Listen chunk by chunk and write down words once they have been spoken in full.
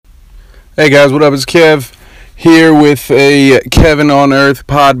Hey guys, what up? It's Kev here with a Kevin on Earth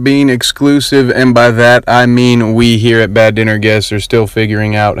Podbean exclusive, and by that I mean we here at Bad Dinner Guests are still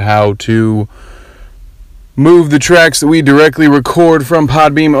figuring out how to move the tracks that we directly record from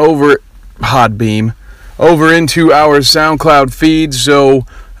Podbean over into our SoundCloud feed. So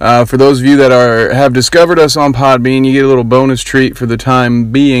for those of you that have discovered us on Podbean, you get a little bonus treat for the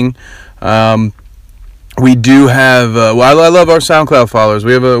time being. We do have, I love our SoundCloud followers.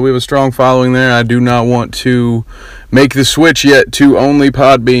 We have a strong following there. I do not want to make the switch yet to only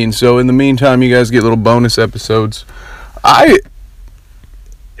Podbean. So in the meantime, you guys get little bonus episodes.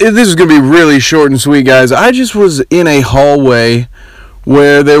 This is going to be really short and sweet, guys. I just was in a hallway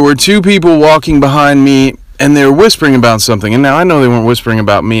where there were two people walking behind me, and they were whispering about something. And now I know they weren't whispering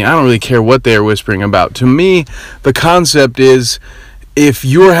about me. I don't really care what they are whispering about. To me, the concept is, if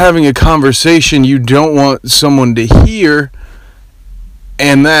you're having a conversation you don't want someone to hear,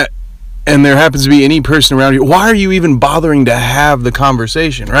 and there happens to be any person around you, why are you even bothering to have the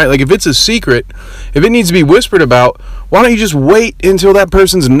conversation, right? Like, if it's a secret, if it needs to be whispered about, why don't you just wait until that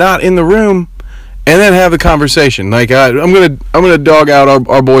person's not in the room and then have the conversation? Like, I'm gonna dog out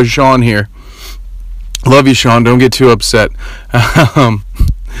our boy Sean here. Love you, Sean. Don't get too upset. So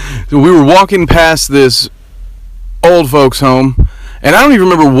we were walking past this old folks' home, and I don't even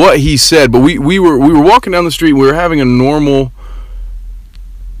remember what he said, but we were walking down the street. We were having a normal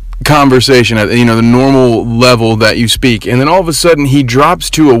conversation at the normal level that you speak, and then all of a sudden he drops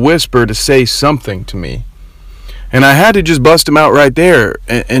to a whisper to say something to me, and I had to just bust him out right there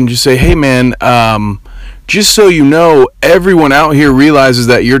and just say, "Hey man, just so you know, everyone out here realizes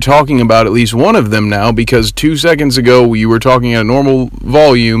that you're talking about at least one of them now, because 2 seconds ago you were talking at a normal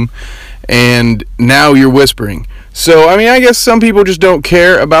volume, and now you're whispering." So, I mean, I guess some people just don't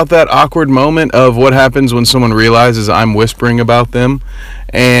care about that awkward moment of what happens when someone realizes I'm whispering about them.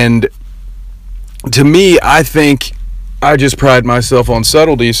 And to me, I think I just pride myself on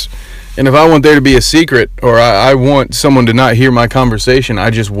subtleties. And if I want there to be a secret, or I want someone to not hear my conversation, I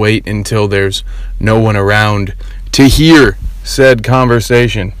just wait until there's no one around to hear said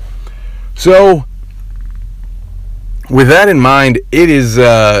conversation. So, with that in mind, it is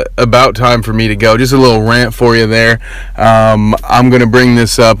about time for me to go. Just a little rant for you there. I'm going to bring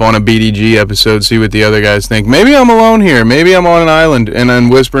this up on a BDG episode, see what the other guys think. Maybe I'm alone here. Maybe I'm on an island and then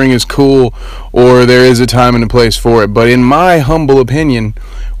whispering is cool, or there is a time and a place for it. But in my humble opinion,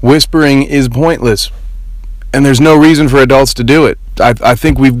 whispering is pointless, and there's no reason for adults to do it. I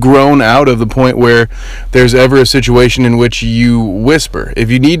think we've grown out of the point where there's ever a situation in which you whisper.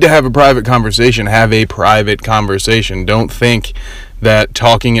 If you need to have a private conversation, have a private conversation. Don't think that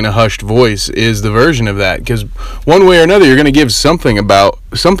talking in a hushed voice is the version of that, because one way or another you're going to give something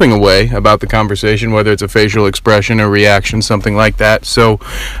away about the conversation, whether it's a facial expression, a reaction, something like that. So,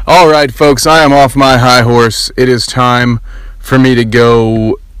 all right, folks, I am off my high horse. It is time for me to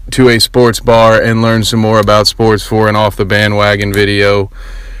go to a sports bar and learn some more about sports for an Off the Bandwagon video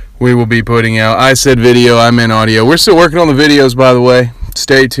we will be putting out. I said video, I meant audio. We're still working on the videos, by the way.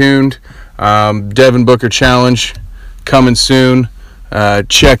 Stay tuned. Devin Booker Challenge coming soon.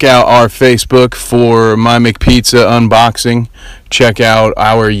 Check out our Facebook for My McPizza unboxing. Check out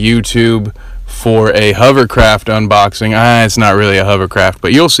our YouTube for a hovercraft unboxing. It's not really a hovercraft,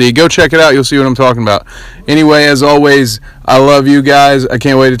 but you'll see. Go check it out. You'll see what I'm talking about. Anyway, as always, I love you guys. I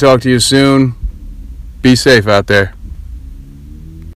can't wait to talk to you soon. Be safe out there.